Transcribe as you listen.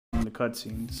the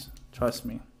cutscenes. Trust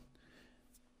me.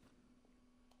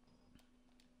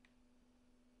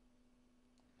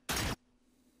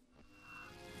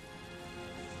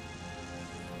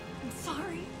 I'm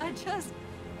sorry, I just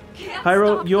can't.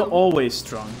 Pyro, you're always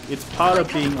drunk. It's part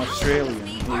of being Australian,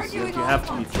 is that you have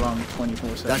to be drunk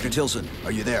 24/7. Dr. Tilson,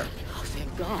 are you there? Oh,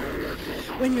 thank God.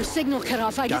 When your signal cut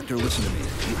off, Doctor, listen to me.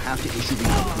 You have to issue the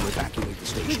order to evacuate the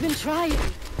station. We've been trying.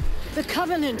 The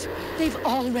Covenant, they've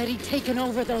already taken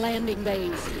over the landing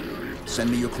bays.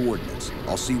 Send me your coordinates.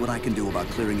 I'll see what I can do about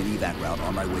clearing an evac route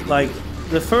on my way to Like, you.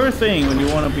 the first thing when you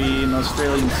want to be an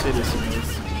Australian citizen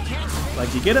is,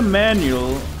 like, you get a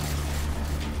manual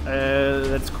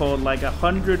that's called like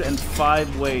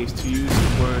 105 ways to use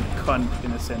the word cunt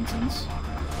in a sentence.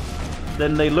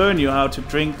 Then they learn you how to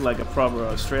drink like a proper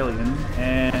Australian,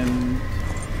 and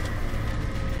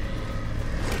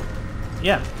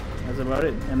yeah, that's about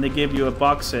it. And they give you a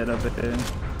box set of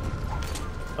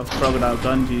Crocodile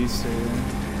Dungeons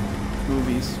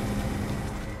movies.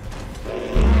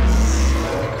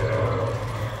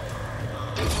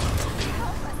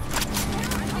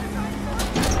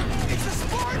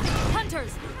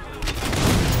 Hunters!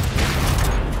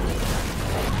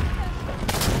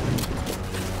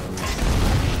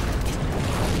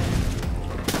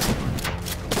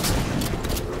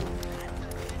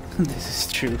 This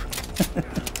is true.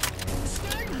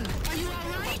 Are you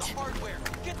alright?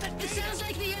 It sounds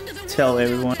like the end of the Tell world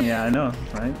everyone, out there. yeah, I know,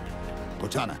 right?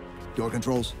 Cortana, door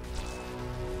controls.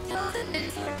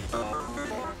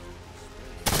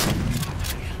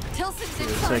 Tilson's It's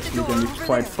inside the actually door going to be over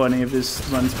quite there. funny if this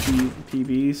runs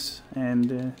PBs,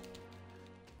 and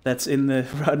that's in the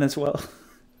run as well.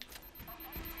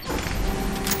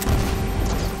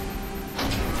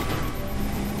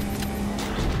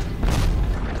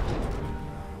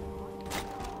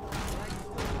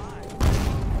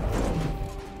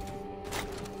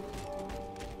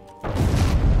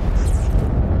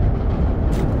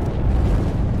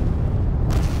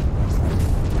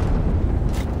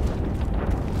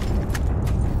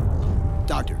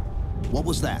 Doctor, what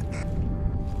was that?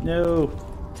 No,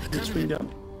 it's screen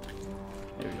down.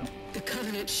 There we go. The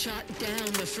Covenant shot down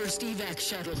the first evac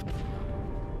shuttle.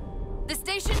 The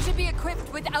station should be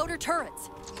equipped with outer turrets.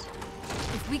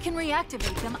 If we can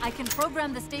reactivate them, I can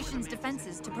program the station's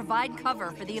defenses to provide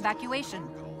cover for the evacuation.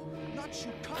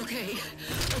 Okay,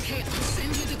 I'll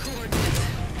send you the coordinates.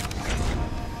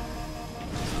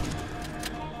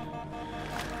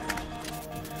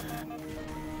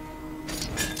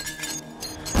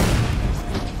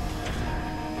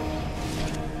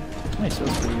 Nice, that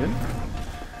was pretty good.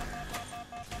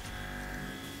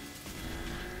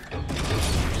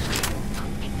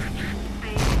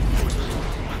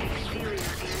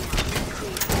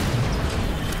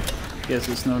 Guess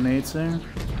there's no nades there.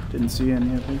 Didn't see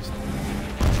any at least.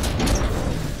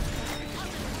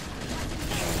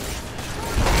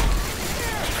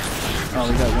 Oh,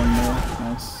 we got one more.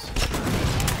 Nice.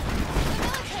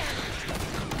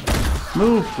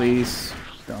 Move, please,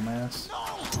 dumbass.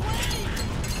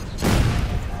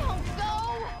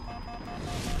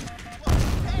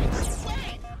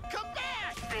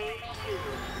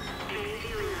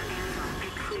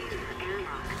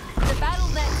 The battle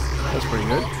nets That's pretty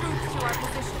good. troops to our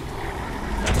position.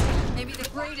 Maybe the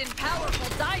great and powerful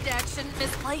Didac shouldn't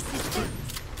misplace his things.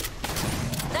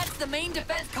 That's the main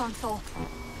defense console.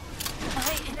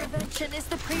 My intervention is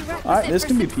the prerequisite. Alright, this for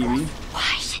can be success. PB.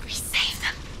 Why should we save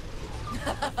them?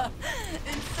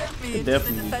 Insert me Could into the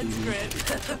definitely defense be. grid.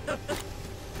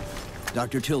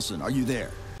 Dr. Tilson, are you there?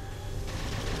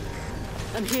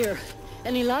 I'm here.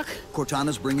 Any luck?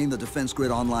 Cortana's bringing the defense grid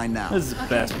online now. This is the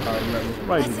best part level.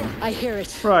 Right here. I hear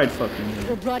it. Right fucking here.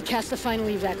 We'll broadcast the final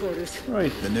evac orders.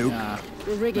 Right. The nuke? Nah,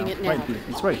 We're rigging no, it now. right here.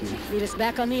 It's right here. Meet us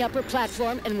back on the upper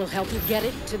platform and we'll help you get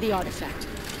it to the artifact.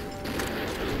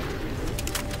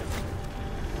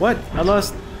 What? I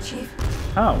lost. Chief,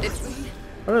 How? if we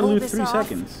How did I pull lose this 3 off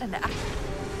seconds? and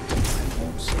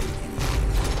Won't say anything.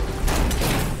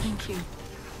 thank you.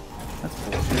 That's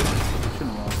bullshit. Shouldn't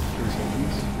have lost 3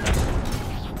 seconds.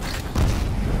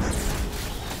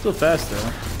 Still fast though.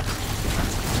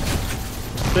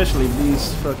 Especially if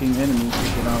these fucking enemies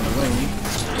can get out of the way.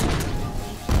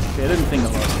 Okay, I didn't think I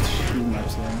lost too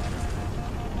much there.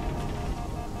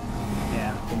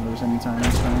 Yeah, didn't lose any time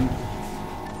this time.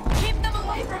 Keep them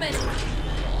away from it!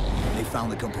 They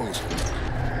found the composer.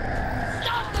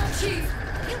 Stop them, Chief!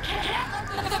 You can't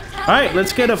have them! Alright,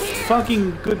 let's get a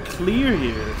fucking good clear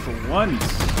here for once.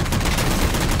 It's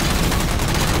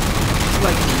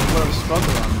like a lot of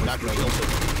struggle on this. Dr. Tilson,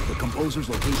 the composer's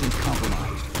location's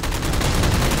compromised.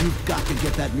 You've got to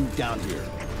get that nuke down here.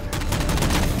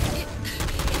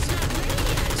 It's not ready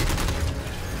yet.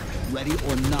 Ready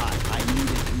or not, I need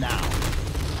it now.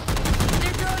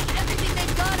 They're throwing everything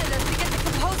they've got at us to get the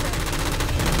composer.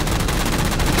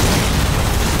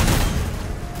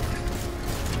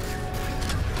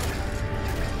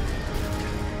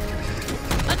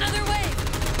 Another wave!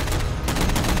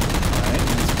 Alright,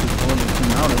 let's keep pulling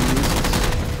him out at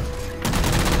least.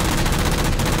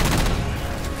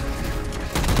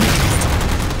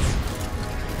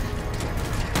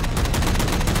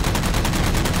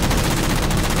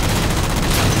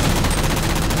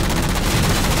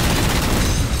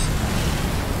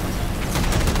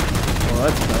 Oh,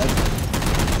 that's bad.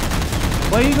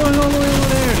 Why are you going all the way over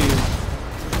there, dude?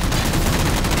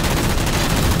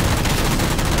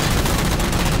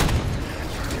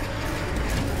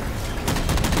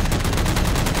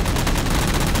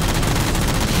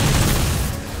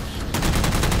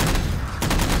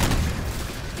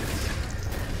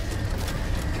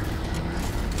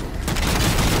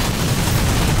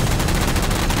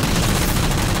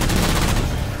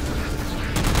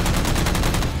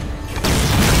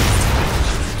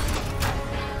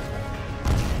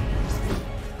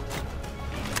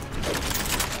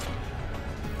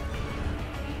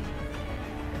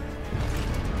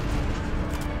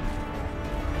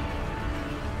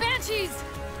 Banshees!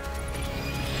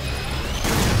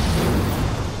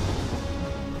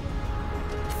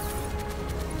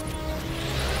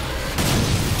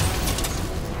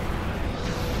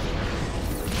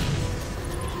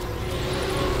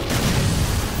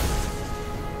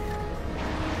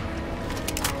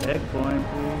 Checkpoint,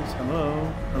 please. Hello?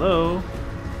 Hello?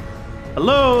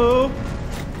 Hello?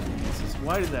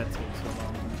 Why did that take so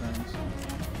long sometimes?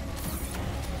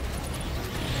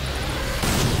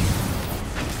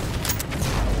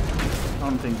 I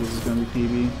don't think this is going to be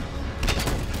PB.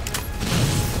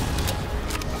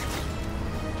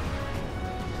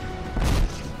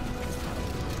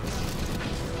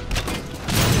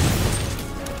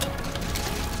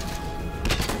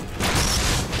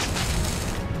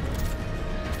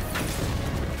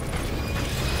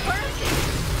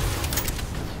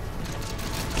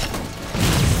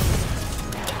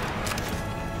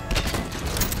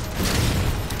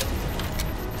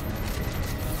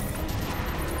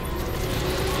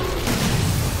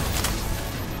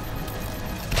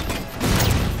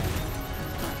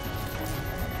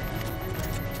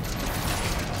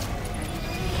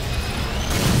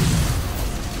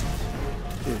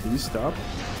 Did you stop?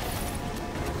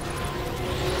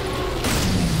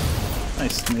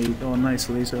 Nice nade. Oh, nice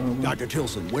laser. Dr.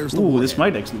 Tilson, where's the Ooh, warhead? this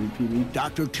might actually be PB.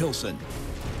 Dr. Tilson.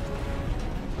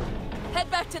 Head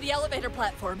back to the elevator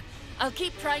platform. I'll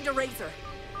keep trying to raise her.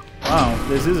 Wow,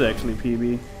 this is actually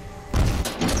PB.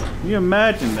 Can you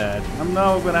imagine that? I'm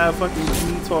now gonna have fucking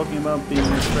me talking about being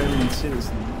an Australian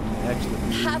citizen. Actually,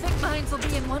 PB. Havoc mines will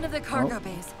be in one of the cargo Oh,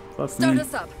 bays. fuck Start me.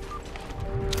 us up.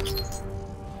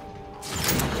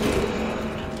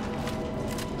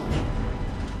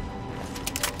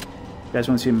 You guys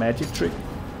want to see a magic trick?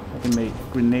 I can make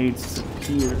grenades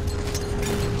appear.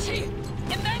 Chief!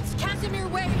 Immense Casimir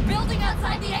wave building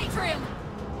outside the atrium!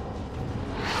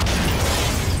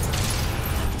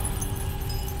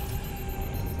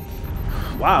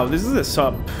 Wow, this is a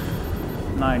sub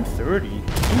 930. Ooh,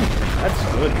 that's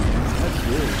good, man. That's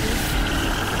really good.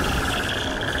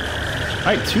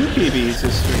 Alright, 2 PBs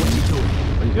this stream.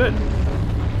 Pretty good.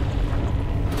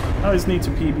 I just need to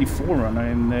PB Forerunner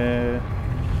in the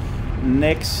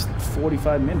next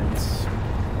 45 minutes.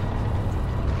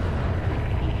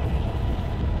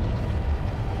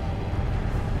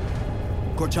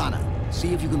 Cortana,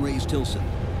 see if you can raise Tilson.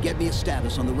 Get me a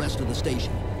status on the rest of the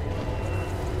station.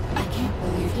 I can't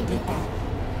believe you did that.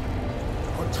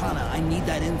 Cortana, I need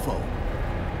that info.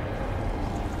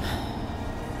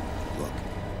 Look,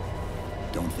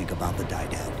 don't think about the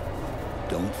Didad.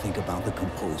 Don't think about the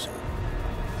composer.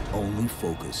 Only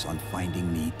focus on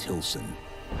finding me Tilson.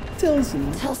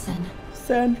 Tilson. Tilson.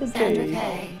 Sandra Sandra Kay.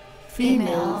 Kay.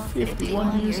 Female,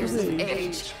 51 years of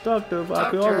age. Doctor of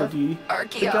Archaeology.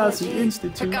 Pegasi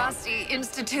Institute. Pegasi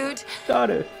Institute.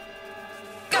 Daughter.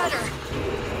 Got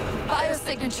her!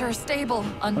 Biosignature stable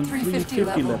on, On 350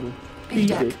 level. B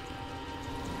B-deck. deck.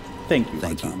 Thank you,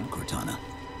 Thank you, Cortana. Cortana.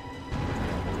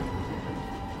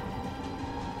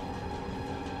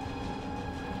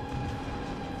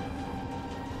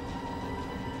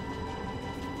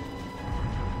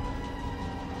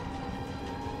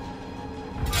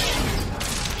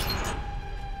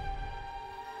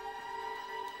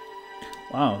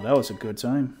 Wow, that was a good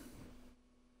time.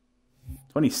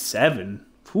 27.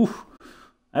 Whew.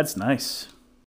 That's nice.